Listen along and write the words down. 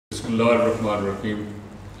Bismillahirrahmanirrahim.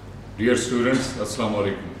 Dear students, Assalamu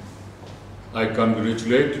alaikum. I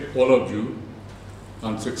congratulate all of you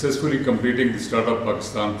on successfully completing the Startup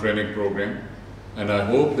Pakistan training program, and I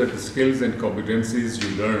hope that the skills and competencies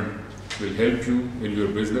you learn will help you in your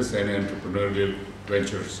business and entrepreneurial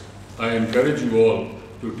ventures. I encourage you all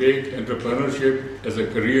to take entrepreneurship as a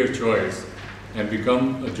career choice and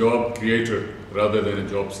become a job creator rather than a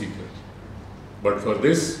job seeker. But for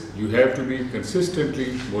this, you have to be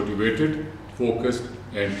consistently motivated, focused,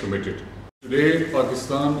 and committed. Today,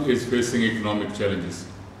 Pakistan is facing economic challenges,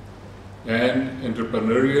 and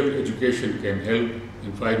entrepreneurial education can help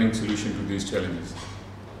in finding solutions to these challenges.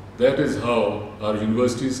 That is how our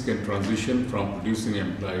universities can transition from producing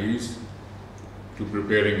employees to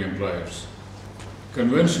preparing employers.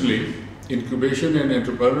 Conventionally, incubation and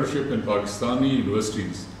entrepreneurship in Pakistani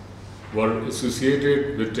universities were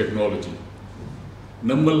associated with technology.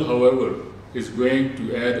 NUML, however, is going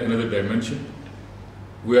to add another dimension.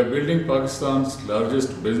 We are building Pakistan's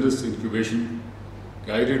largest business incubation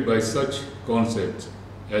guided by such concepts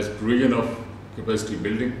as provision of capacity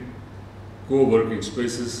building, co-working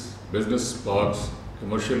spaces, business parks,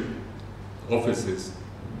 commercial offices,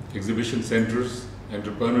 exhibition centers,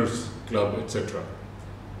 entrepreneurs club, etc.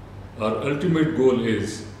 Our ultimate goal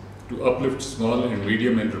is to uplift small and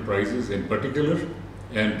medium enterprises in particular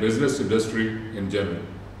and business industry in general.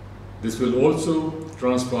 This will also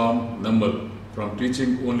transform NUML from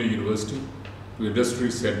teaching only university to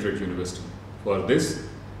industry-centric university. For this,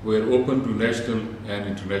 we are open to national and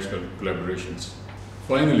international collaborations.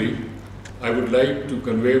 Finally, I would like to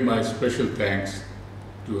convey my special thanks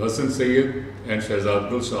to Hassan Sayyid and Shahzad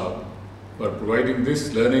Gul Saab for providing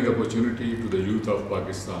this learning opportunity to the youth of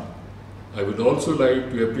Pakistan. I would also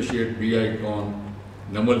like to appreciate BICON,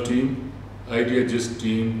 NUML team, IdeaGist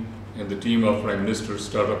team, and the team of Prime Minister's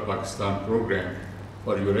Startup Pakistan program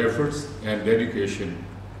for your efforts and dedication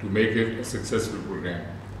to make it a successful program.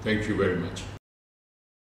 Thank you very much.